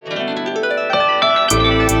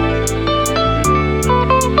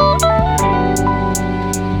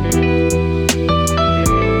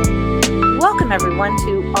welcome everyone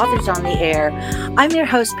to Authors on the Air. I'm your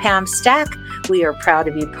host, Pam Stack. We are proud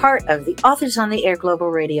to be part of the Authors on the Air Global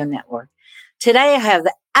Radio Network. Today, I have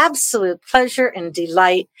the absolute pleasure and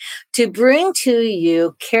delight to bring to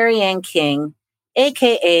you Kerry Ann King,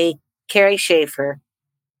 a.k.a. Kerry Schaefer,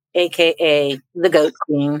 a.k.a. the Goat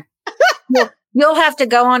Queen. You'll have to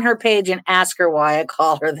go on her page and ask her why I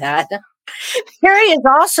call her that. Kerry is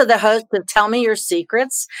also the host of Tell Me Your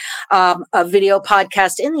Secrets, a video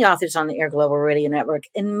podcast in the Authors on the Air Global Radio Network.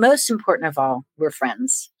 And most important of all, we're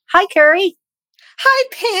friends. Hi, Kerry.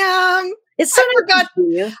 Hi, Pam. It's so nice to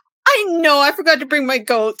see you. I know. I forgot to bring my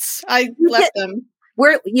goats. I left them.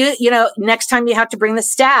 Next time you have to bring the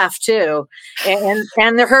staff too, and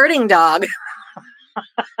the herding dog.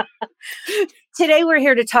 Today we're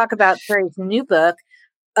here to talk about Kerry's new book,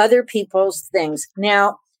 Other People's Things.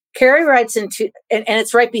 Now, Kerry writes into, and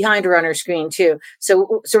it's right behind her on her screen too.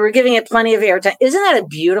 So we're giving it plenty of airtime. Isn't that a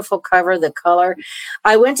beautiful cover? The color.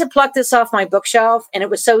 I went to pluck this off my bookshelf, and it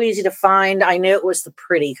was so easy to find. I knew it was the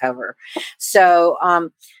pretty cover. So,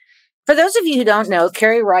 for those of you who don't know,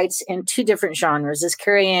 Kerry writes in two different genres. As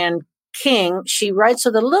Kerry Ann King, she writes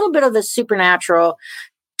with a little bit of the supernatural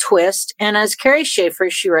twist, and as Kerry Schaefer,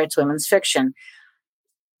 she writes women's fiction.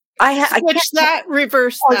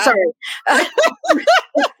 Reverse that. Sorry.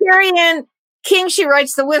 Kerry Ann King, she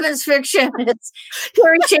writes the women's fiction. It's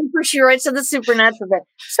Kerry Schaefer, she writes the supernatural bit.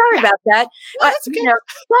 Sorry about that.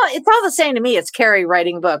 It's all the same to me. It's Kerry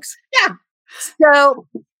writing books. Yeah. So,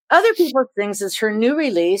 Other People's Things is her new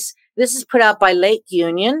release. This is put out by Lake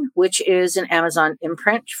Union, which is an Amazon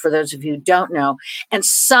imprint, for those of you who don't know, and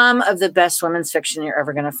some of the best women's fiction you're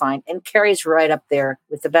ever going to find. And Kerry's right up there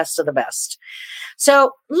with the best of the best.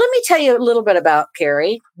 So let me tell you a little bit about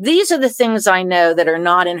Kerry. These are the things I know that are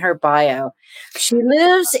not in her bio. She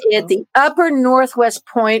lives at the upper northwest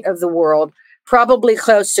point of the world, probably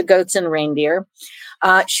close to goats and reindeer.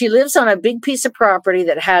 She lives on a big piece of property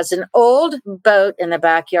that has an old boat in the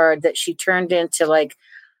backyard that she turned into like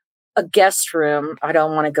a guest room. I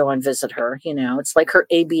don't want to go and visit her. It's like her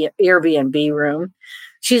Airbnb room.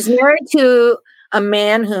 She's married to a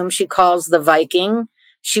man whom she calls the Viking.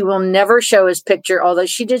 She will never show his picture, although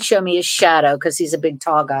she did show me his shadow because he's a big,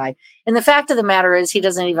 tall guy. And the fact of the matter is he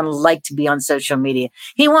doesn't even like to be on social media.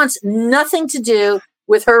 He wants nothing to do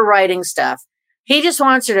with her writing stuff. He just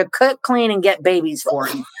wants her to cook, clean, and get babies for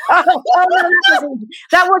him.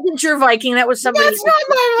 That wasn't your Viking. That was somebody. That's not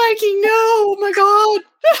my Viking. No. Oh, my God.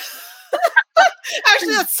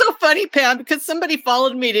 Actually, that's so funny, Pam, because somebody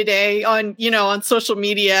followed me today on social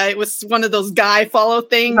media. It was one of those guy follow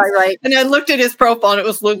things. Right. And I looked at his profile, and it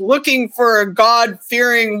was looking for a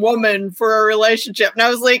God-fearing woman for a relationship. And I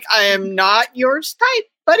was like, I am not your type,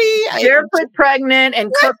 buddy. Barefoot, pregnant,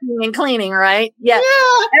 and cooking and cleaning, right? Yeah.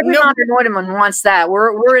 Every modern woman wants that.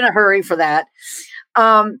 We're in a hurry for that.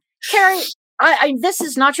 Kerry, this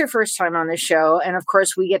is not your first time on this show. And of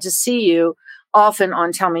course, we get to see you often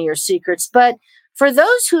on Tell Me Your Secrets. But for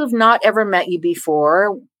those who have not ever met you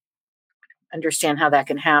before, understand how that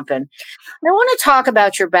can happen. I want to talk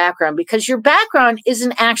about your background, because your background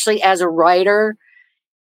isn't actually as a writer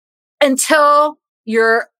until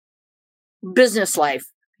your business life.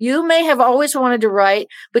 You may have always wanted to write,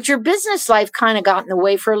 but your business life kind of got in the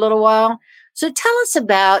way for a little while. So tell us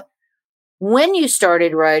about when you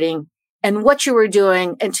started writing and what you were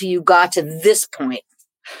doing until you got to this point.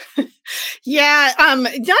 Yeah,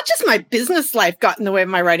 not just my business life got in the way of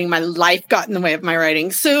my writing, my life got in the way of my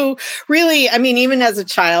writing. So really, even as a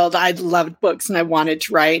child, I loved books and I wanted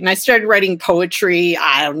to write. And I started writing poetry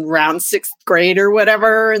around sixth grade or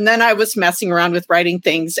whatever. And then I was messing around with writing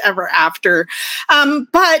things ever after.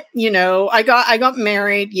 But I got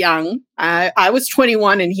married young. I was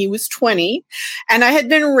 21 and he was 20. And I had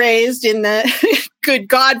been raised in the good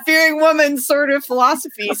God-fearing woman sort of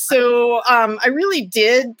philosophy. So I really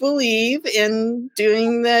did believe in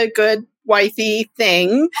doing the good wifey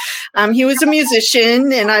thing. He was a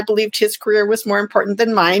musician, and I believed his career was more important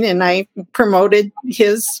than mine, and I promoted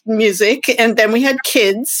his music. And then we had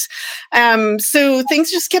kids. So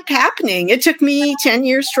things just kept happening. It took me 10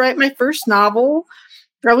 years to write my first novel.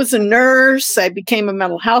 I was a nurse. I became a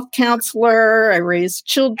mental health counselor. I raised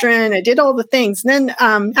children. I did all the things. And then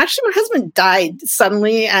actually my husband died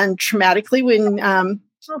suddenly and traumatically when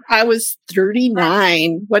I was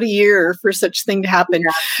 39. What a year for such a thing to happen.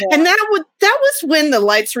 Yeah. And that was when the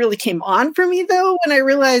lights really came on for me, though, when I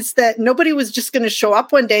realized that nobody was just going to show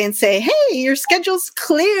up one day and say, hey, your schedule's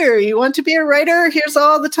clear. You want to be a writer? Here's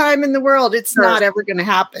all the time in the world. It's not ever going to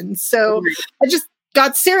happen. So I just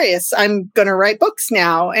got serious. I'm going to write books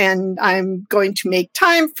now, and I'm going to make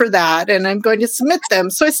time for that, and I'm going to submit them.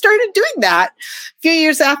 So I started doing that. A few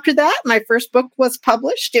years after that, my first book was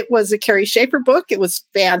published. It was a Kerry book. It was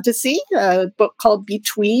fantasy, a book called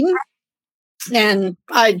Between. And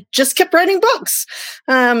I just kept writing books.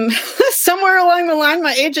 Somewhere along the line,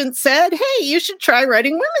 my agent said, "Hey, you should try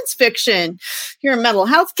writing women's fiction. You're a mental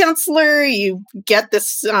health counselor. You get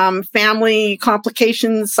this family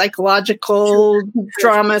complications, psychological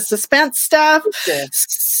drama, suspense stuff."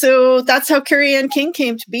 So that's how Kerry Ann King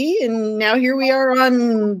came to be. And now here we are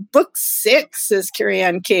on book 6 as Kerry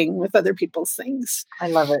Ann King with other people's things. I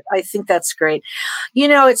love it. I think that's great.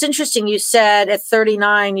 It's interesting. You said at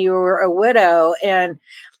 39, you were a widow. And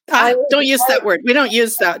don't use that word. We don't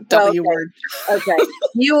use that W word. Okay.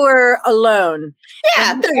 You were alone.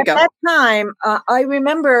 Yeah, there you go. At that time, I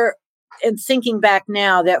remember, and thinking back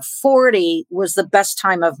now, that 40 was the best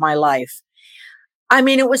time of my life. I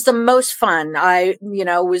mean, it was the most fun. I,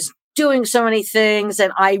 was doing so many things,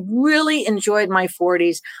 and I really enjoyed my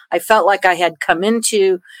 40s. I felt like I had come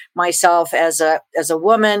into myself as a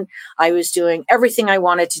woman. I was doing everything I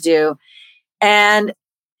wanted to do. And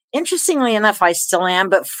interestingly enough, I still am,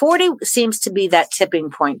 but 40 seems to be that tipping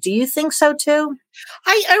point. Do you think so too?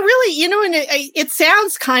 I really, and it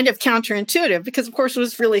sounds kind of counterintuitive because, of course, it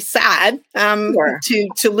was really sad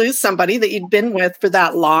to lose somebody that you'd been with for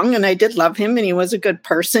that long. And I did love him, and he was a good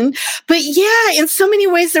person. But yeah, in so many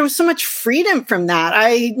ways, there was so much freedom from that.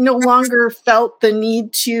 I no longer felt the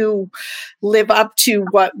need to live up to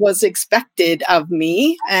what was expected of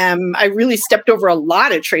me. I really stepped over a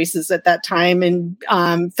lot of traces at that time,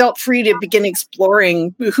 and felt free to begin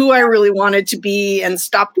exploring who I really wanted to be and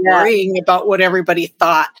stop worrying about what everybody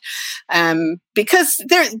thought. Because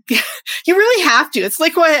you really have to. It's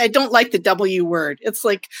like why I don't like the W word. It's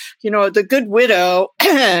like, the good widow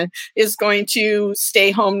is going to stay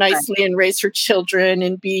home nicely and raise her children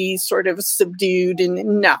and be sort of subdued.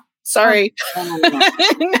 And no, sorry.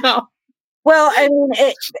 No. Well, I mean,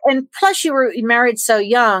 and plus you were married so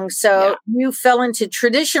young, so you fell into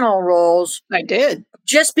traditional roles. I did.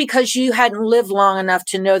 Just because you hadn't lived long enough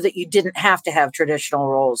to know that you didn't have to have traditional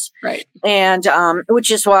roles. Right. And which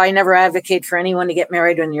is why I never advocate for anyone to get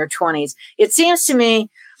married in your 20s. It seems to me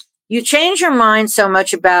you change your mind so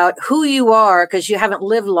much about who you are because you haven't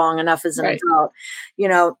lived long enough as an adult.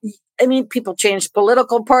 I mean, people change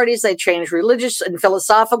political parties, they change religious and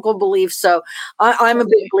philosophical beliefs. So I'm a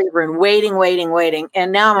big believer in waiting.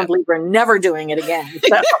 And now I'm a believer in never doing it again.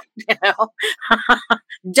 So,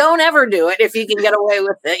 don't ever do it if you can get away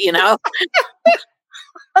with it,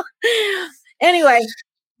 Anyway,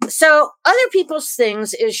 so Other People's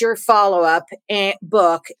Things is your follow-up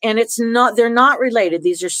book, and they're not related.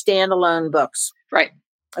 These are standalone books. Right.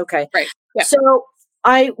 Okay. Right. Yeah. So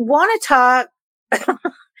I want to talk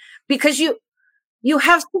because you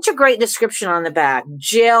have such a great description on the back.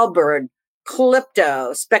 Jailbird,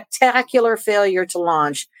 Klepto, spectacular failure to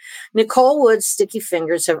launch. Nicole Wood's sticky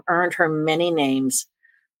fingers have earned her many names,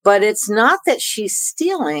 but it's not that she's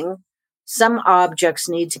stealing. Some objects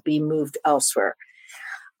need to be moved elsewhere.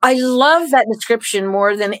 I love that description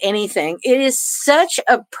more than anything. It is such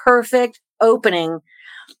a perfect opening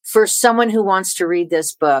for someone who wants to read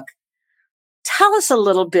this book. Tell us a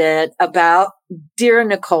little bit about Dear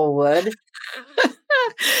Nicole Wood.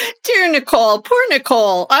 Dear Nicole, poor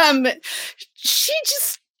Nicole. She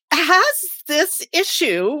just has this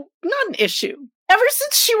issue, not an issue. Ever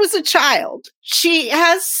since she was a child, she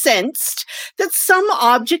has sensed that some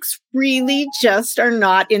objects really just are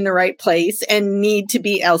not in the right place and need to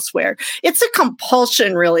be elsewhere. It's a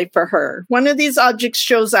compulsion, really, for her. One of these objects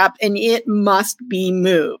shows up and it must be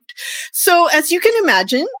moved. So as you can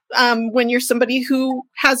imagine, when you're somebody who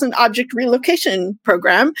has an object relocation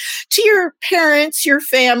program, to your parents, your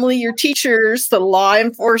family, your teachers, the law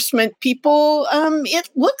enforcement people, it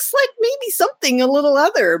looks like maybe something a little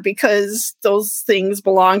other because those things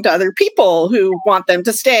belong to other people who want them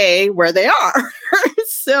to stay where they are.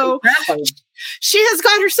 So she has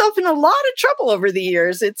got herself in a lot of trouble over the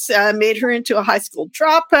years. It's made her into a high school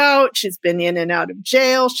dropout. She's been in and out of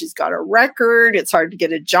jail. She's got a record. It's hard to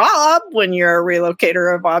get a job when you're a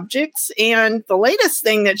relocator of objects. And the latest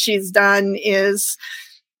thing that she's done is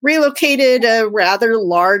relocated a rather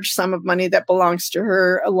large sum of money that belongs to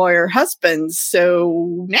her lawyer husband.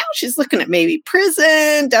 So now she's looking at maybe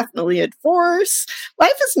prison, definitely a divorce.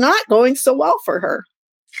 Life is not going so well for her.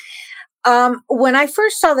 When I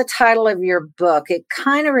first saw the title of your book, it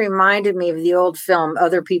kind of reminded me of the old film,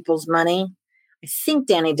 Other People's Money. I think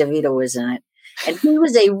Danny DeVito was in it. And he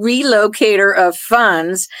was a relocator of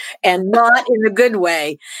funds and not in a good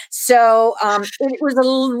way. So it was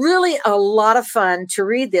really a lot of fun to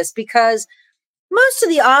read this because most of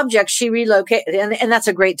the objects she relocated, and that's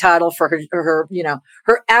a great title for her,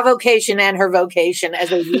 her avocation and her vocation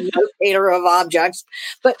as a relocator of objects.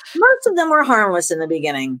 But most of them were harmless in the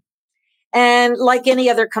beginning. And like any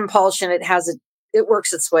other compulsion, it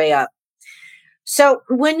works its way up. So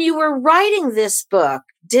when you were writing this book,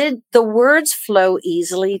 did the words flow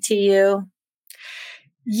easily to you?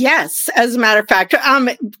 Yes, as a matter of fact.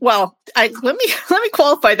 Well, let me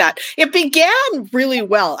qualify that. It began really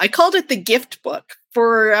well. I called it the gift book.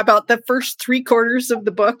 For about the first 3/4 of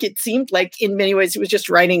the book, it seemed like in many ways it was just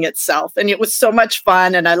writing itself. And it was so much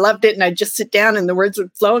fun and I loved it. And I'd just sit down and the words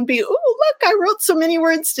would flow and be, oh, look, I wrote so many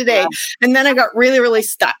words today. Wow. And then I got really, really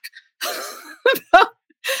stuck.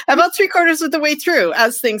 About 3/4 of the way through,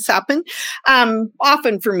 as things happen,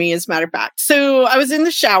 often for me, as a matter of fact. So I was in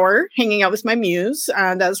the shower, hanging out with my muse.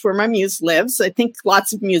 That's where my muse lives. I think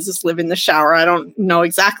lots of muses live in the shower. I don't know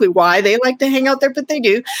exactly why they like to hang out there, but they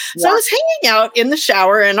do. Yeah. So I was hanging out in the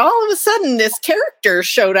shower, and all of a sudden, this character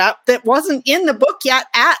showed up that wasn't in the book yet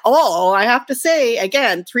at all. I have to say,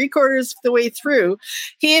 again, 3/4 of the way through,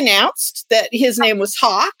 he announced that his name was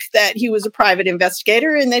Hawk, that he was a private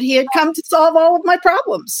investigator, and that he had come to solve all of my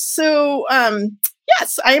problems. So,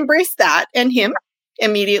 yes, I embraced that and him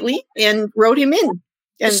immediately and wrote him in.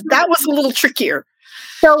 And that was a little trickier.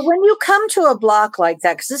 So when you come to a block like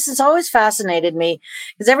that, because this has always fascinated me,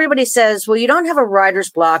 because everybody says, well, you don't have a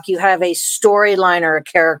writer's block, you have a storyline or a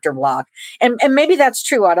character block. And maybe that's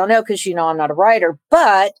true. I don't know, because I'm not a writer.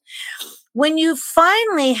 But when you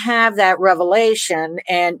finally have that revelation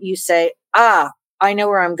and you say, I know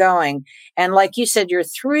where I'm going. And like you said, you're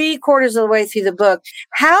 3/4 of the way through the book.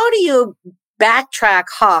 How do you backtrack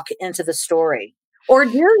Hawk into the story? Or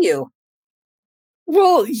do you?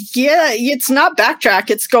 Well, yeah, it's not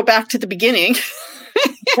backtrack. It's go back to the beginning.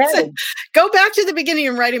 Okay. Go back to the beginning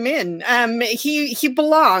and write him in. He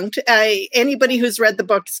belonged. Anybody who's read the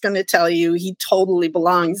book is going to tell you he totally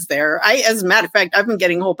belongs there. As a matter of fact, I've been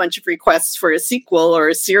getting a whole bunch of requests for a sequel or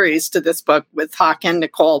a series to this book with Hawk and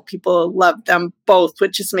Nicole. People love them both,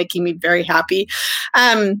 which is making me very happy.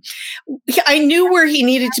 I knew where he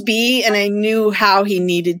needed to be and I knew how he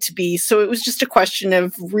needed to be. So it was just a question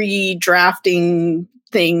of redrafting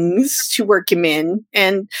things to work him in.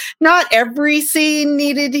 And not every scene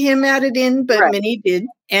needed him added in, but right. Many did.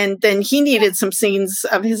 And then he needed some scenes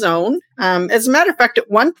of his own. As a matter of fact,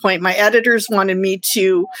 at one point, my editors wanted me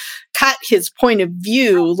to cut his point of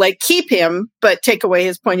view, like keep him, but take away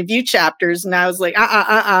his point of view chapters. And I was like,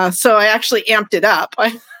 So I actually amped it up.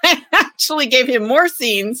 I actually gave him more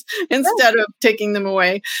scenes instead of taking them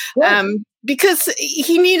away. Yeah. Because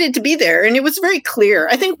he needed to be there. And it was very clear.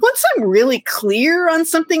 I think once I'm really clear on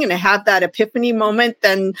something and I have that epiphany moment,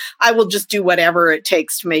 then I will just do whatever it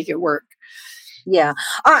takes to make it work. Yeah.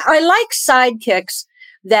 I like sidekicks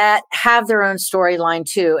that have their own storyline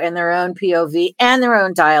too, and their own POV and their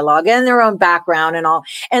own dialogue and their own background and all,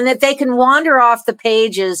 and that they can wander off the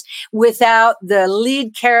pages without the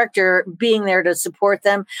lead character being there to support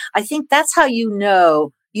them. I think that's how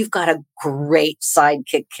you've got a great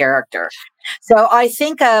sidekick character. So I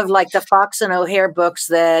think of like the Fox and O'Hare books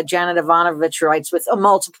that Janet Ivanovich writes with a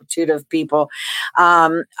multitude of people.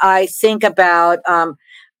 I think about,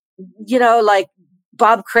 like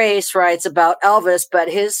Bob Crace writes about Elvis, but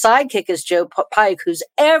his sidekick is Joe Pike, who's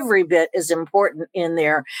every bit as important in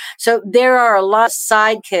there. So there are a lot of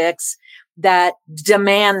sidekicks that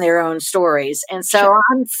demand their own stories. And so sure.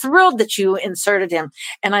 I'm thrilled that you inserted him.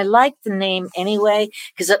 And I like the name anyway,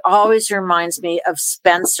 because it always reminds me of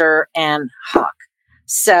Spencer and Hawk.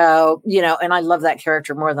 So, and I love that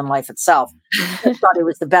character more than life itself. I thought it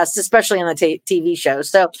was the best, especially in the TV show.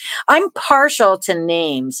 So I'm partial to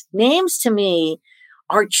names. Names to me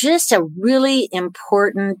are just a really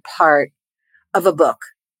important part of a book.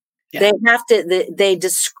 Yeah. They have to,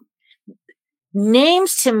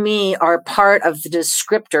 names to me are part of the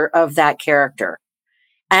descriptor of that character.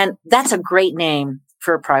 And that's a great name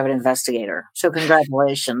for a private investigator. So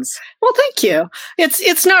congratulations. Well, thank you.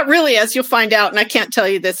 It's not really, as you'll find out, and I can't tell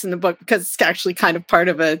you this in the book because it's actually kind of part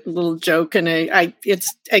of a little joke and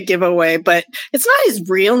it's a giveaway, but it's not his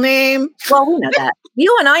real name. Well, we know that.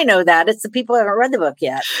 You and I know that. It's the people who haven't read the book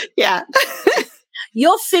yet. Yeah.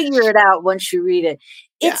 You'll figure it out once you read it.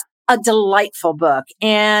 It's a delightful book.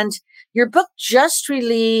 And your book just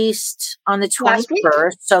released on the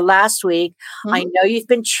 21st, so last week. Mm-hmm. I know you've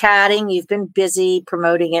been chatting, you've been busy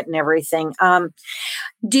promoting it and everything. Are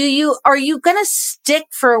you going to stick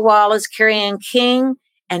for a while as Kerry Ann King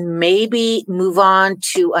and maybe move on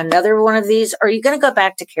to another one of these? Or are you going to go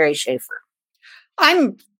back to Kerry Schaefer?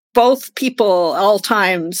 I'm both people all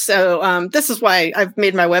time. So this is why I've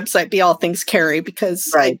made my website Be All Things Kerry,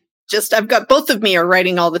 because Right. I've got both of me are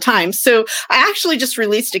writing all the time. So I actually just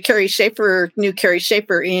released a new Kerry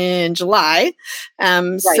Schaefer in July.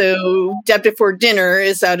 So Dead Before Dinner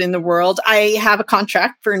is out in the world. I have a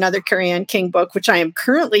contract for another Kerry Ann King book, which I am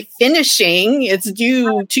currently finishing. It's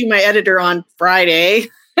due to my editor on Friday.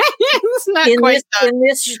 It's not quite done.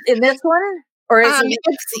 In this one? Or is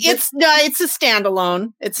it's a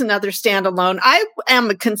standalone. It's another standalone. I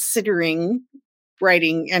am considering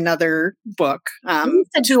writing another book to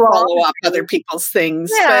follow up other people's things,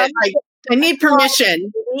 but I need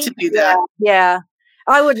permission to do that. Yeah,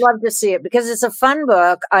 I would love to see it because it's a fun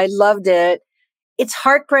book. I loved it. It's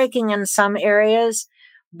heartbreaking in some areas,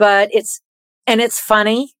 but it's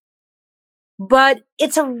funny. But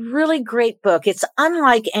it's a really great book. It's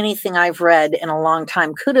unlike anything I've read in a long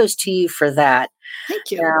time. Kudos to you for that.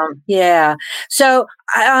 Thank you. Yeah. So,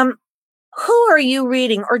 who are you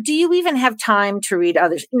reading, or do you even have time to read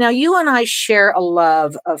others? Now, you and I share a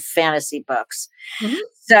love of fantasy books. Mm-hmm.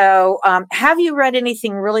 So, have you read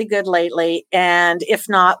anything really good lately? And if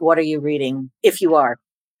not, what are you reading, if you are?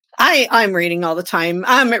 I'm reading all the time.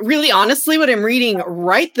 Really, honestly, what I'm reading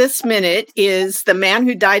right this minute is The Man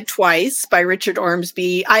Who Died Twice by Richard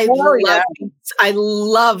Ormsby. I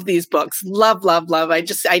love these books. Love.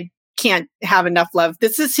 I can't have enough love.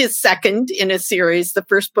 This is his second in a series. The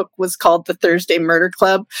first book was called The Thursday Murder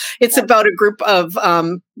Club. It's about a group of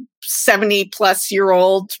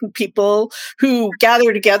 70-plus-year-old people who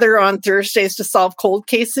gather together on Thursdays to solve cold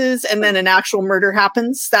cases, and then an actual murder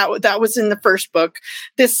happens. That was in the first book.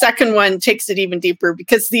 This second one takes it even deeper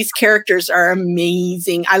because these characters are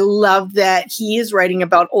amazing. I love that he is writing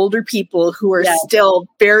about older people who are still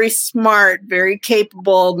very smart, very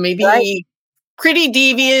capable, maybe pretty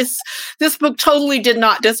devious. This book totally did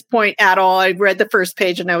not disappoint at all. I read the first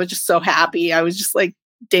page and I was just so happy. I was just like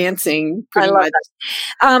dancing pretty much.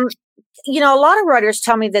 That. A lot of writers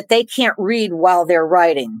tell me that they can't read while they're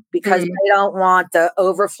writing because they don't want the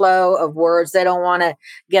overflow of words. They don't want to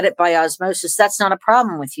get it by osmosis. That's not a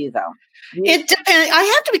problem with you, though. It depends. I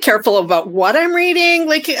have to be careful about what I'm reading.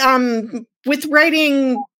 Like with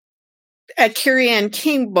writing a Kerry Ann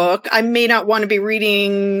King book, I may not want to be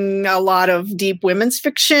reading a lot of deep women's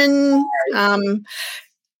fiction.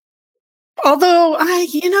 Although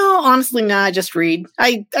honestly, I just read.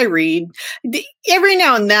 I read. Every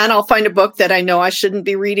now and then I'll find a book that I know I shouldn't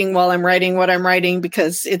be reading while I'm writing what I'm writing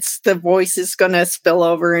because the voice is going to spill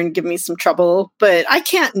over and give me some trouble. But I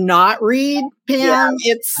can't not read, Pam. Yeah,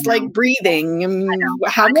 it's like breathing.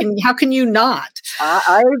 How can you not?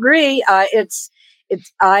 I agree.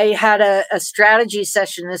 I had a strategy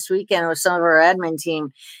session this weekend with some of our admin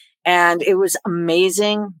team, and it was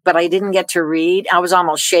amazing, but I didn't get to read. I was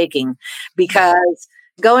almost shaking because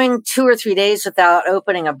going 2 or 3 days without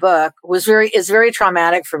opening a book is very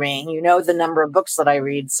traumatic for me. You know, the number of books that I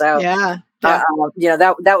read. So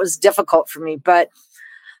that was difficult for me, but,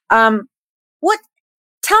 tell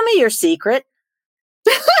me your secret.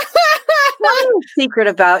 Tell me a secret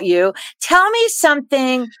about you. Tell me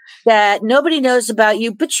something that nobody knows about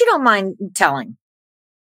you, but you don't mind telling.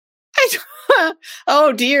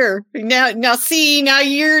 Oh dear. Now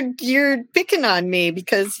you're picking on me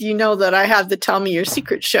because you know that I have the Tell Me Your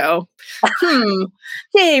Secret show.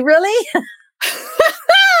 Hey, really?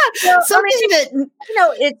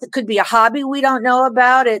 It could be a hobby we don't know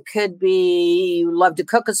about. It could be you love to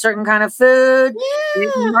cook a certain kind of food. Yeah.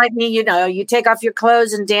 It might be, you take off your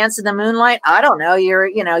clothes and dance in the moonlight. I don't know.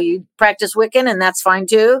 You practice Wiccan, and that's fine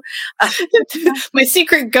too. My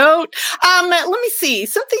secret goat. Let me see.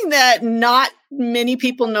 Something that not many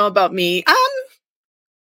people know about me.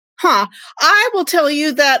 I will tell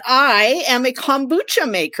you that I am a kombucha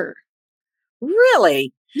maker.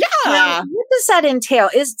 Really? Yeah. Now, what does that entail?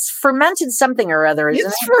 It's fermented something or other, isn't it?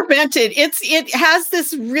 It's fermented. It has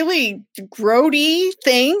this really grody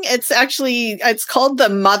thing. It's called the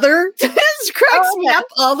mother. It cracks me up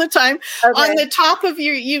all the time. Okay. On the top of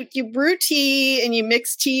you brew tea and you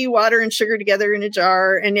mix tea, water, and sugar together in a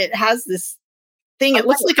jar, and it has this thing. It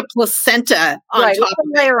looks like a placenta on top.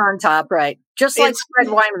 A layer on top, right? Just like red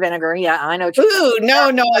wine vinegar. Yeah, I know.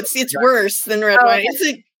 No, it's worse than red wine.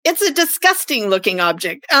 It's a disgusting looking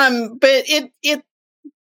object. But it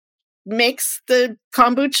makes the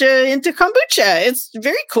kombucha into kombucha. It's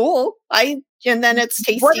very cool. I and then it's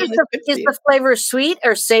What tasty is and it's good for is you. the flavor sweet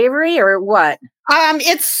or savory or what?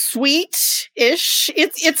 It's sweet-ish.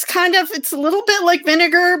 It's a little bit like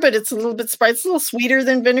vinegar, but it's a little bit spicy. It's a little sweeter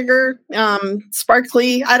than vinegar.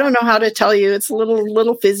 Sparkly. I don't know how to tell you. It's a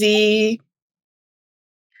little fizzy.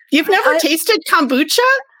 You've never tasted kombucha?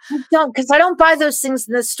 I don't, because I don't buy those things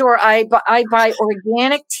in the store. I buy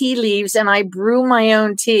organic tea leaves and I brew my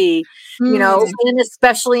own tea, in a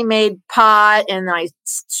specially made pot, and I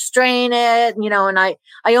strain it, and I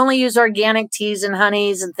only use organic teas and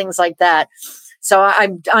honeys and things like that. So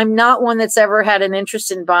I'm not one that's ever had an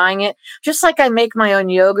interest in buying it. Just like I make my own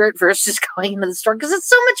yogurt versus going into the store because it's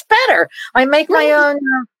so much better. I make my own,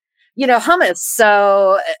 hummus.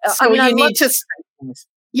 So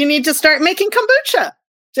you need to start making kombucha.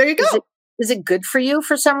 There you go. Is it good for you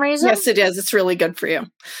for some reason? Yes, it is. It's really good for you.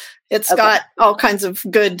 It's got all kinds of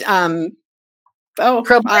good probiotics.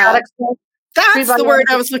 That's the word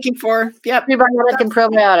I was looking for. Yep. Prebiotic and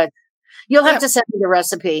probiotic. You'll have to send me the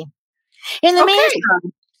recipe. In the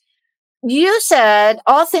meantime, you said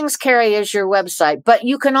All Things Kerry is your website, but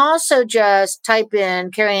you can also just type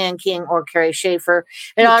in Kerry Ann King or Kerry Schaefer.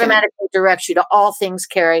 It automatically directs you to All Things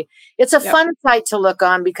Kerry. It's a fun site to look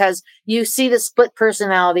on because you see the split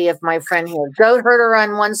personality of my friend here. Goat herder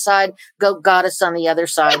on one side, goat goddess on the other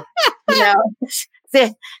side.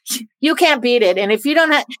 You can't beat it. And if you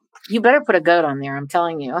don't have, you better put a goat on there. I'm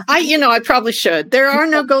telling you. I probably should. There are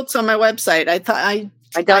no goats on my website. I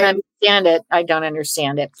don't understand it. I don't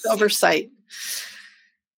understand it. Oversight.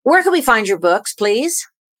 Where can we find your books, please?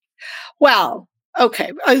 Well,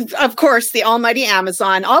 okay. Of course, the almighty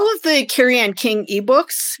Amazon. All of the Kerry Ann King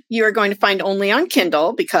ebooks you are going to find only on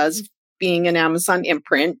Kindle because being an Amazon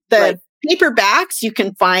imprint. The paperbacks you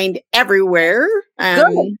can find everywhere.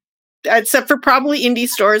 Except for probably indie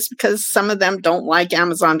stores because some of them don't like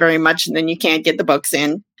Amazon very much and then you can't get the books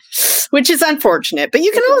in, which is unfortunate. But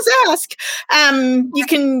you can always ask. You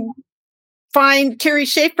can find Kerry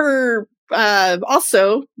Schaefer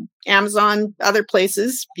also Amazon, other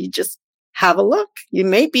places. You just have a look. You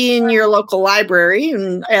may be in your local library.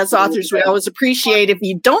 And as authors, we always appreciate if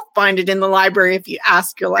you don't find it in the library, if you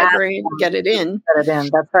ask your librarian to get it in. Get it in.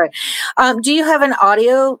 That's right. Do you have an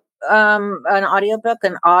audiobook,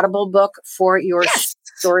 an audible book for your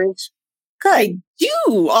stories? Good. I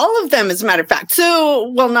do. All of them, as a matter of fact.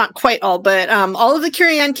 So, well, not quite all, but all of the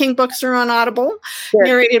Kerry Ann King books are on Audible,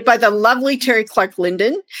 narrated by the lovely Terry Clark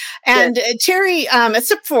Linden. And Terry,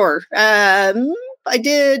 except for I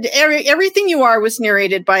did Everything You Are was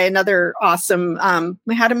narrated by another awesome.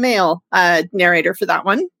 We had a male narrator for that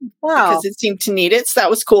one because it seemed to need it. So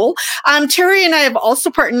that was cool. Terry and I have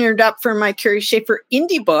also partnered up for my Kerry Schaefer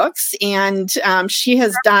indie books, and she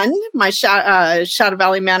has done my Shadow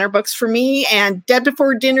Valley Manor books for me. And Dead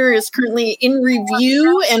Before Dinner is currently in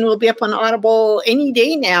review and will be up on Audible any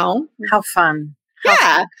day now. How fun!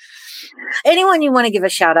 Fun. Anyone you want to give a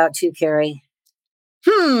shout out to, Kerry?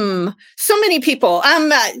 So many people.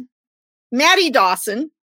 Maddie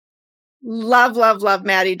Dawson. Love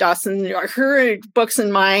Maddie Dawson. Her books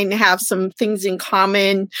and mine have some things in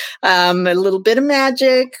common. A little bit of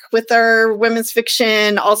magic with our women's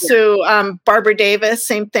fiction. Also, Barbara Davis,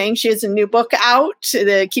 same thing. She has a new book out,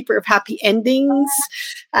 The Keeper of Happy Endings.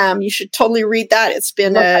 You should totally read that. It's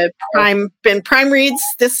been prime reads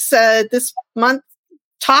this month,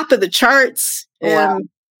 top of the charts. Wow.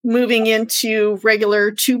 Moving into regular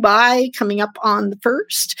 2-buy coming up on the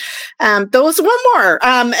 1st. There was one more.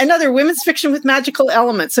 Another women's fiction with magical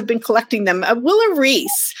elements. I've been collecting them. Willa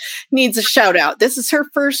Reese needs a shout out. This is her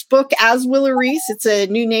first book as Willa Reese. It's a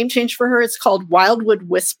new name change for her. It's called Wildwood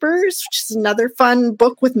Whispers, which is another fun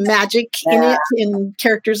book with magic in it and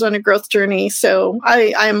characters on a growth journey. So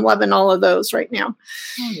I am loving all of those right now.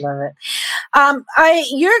 I love it.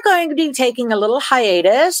 You're going to be taking a little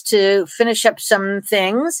hiatus to finish up some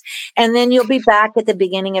things. And then you'll be back at the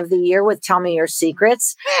beginning of the year with Tell Me Your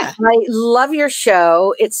Secrets. Yeah. I love your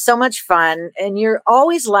show. It's so much fun. And you're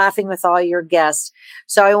always laughing with all your guests.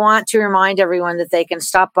 So I want to remind everyone that they can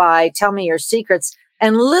stop by Tell Me Your Secrets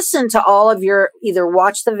and listen to all of your, either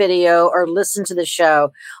watch the video or listen to the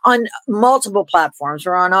show on multiple platforms.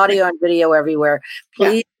 We're on audio and video everywhere.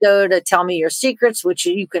 Please go to Tell Me Your Secrets, which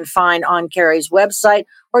you can find on Kerry's website,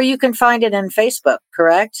 or you can find it in Facebook,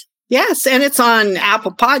 correct? Yes, and it's on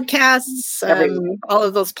Apple Podcasts, all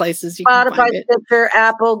of those places. You can find it. Stitcher,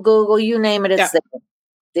 Apple, Google, you name it, it's there.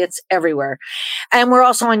 It's everywhere. And we're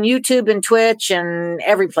also on YouTube and Twitch and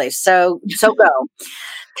every place. So go.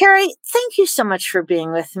 Kerry, thank you so much for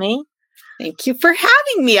being with me. Thank you for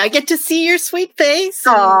having me. I get to see your sweet face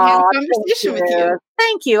and have a conversation with you.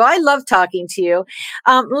 Thank you. I love talking to you.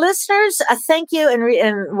 Listeners, thank you.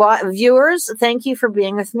 And viewers, thank you for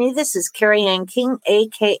being with me. This is Kerry Ann King,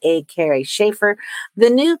 a.k.a. Carrie Schaefer. The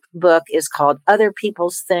new book is called Other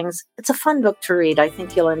People's Things. It's a fun book to read. I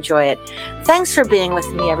think you'll enjoy it. Thanks for being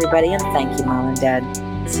with me, everybody. And thank you, Mom and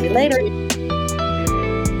Dad. See you later.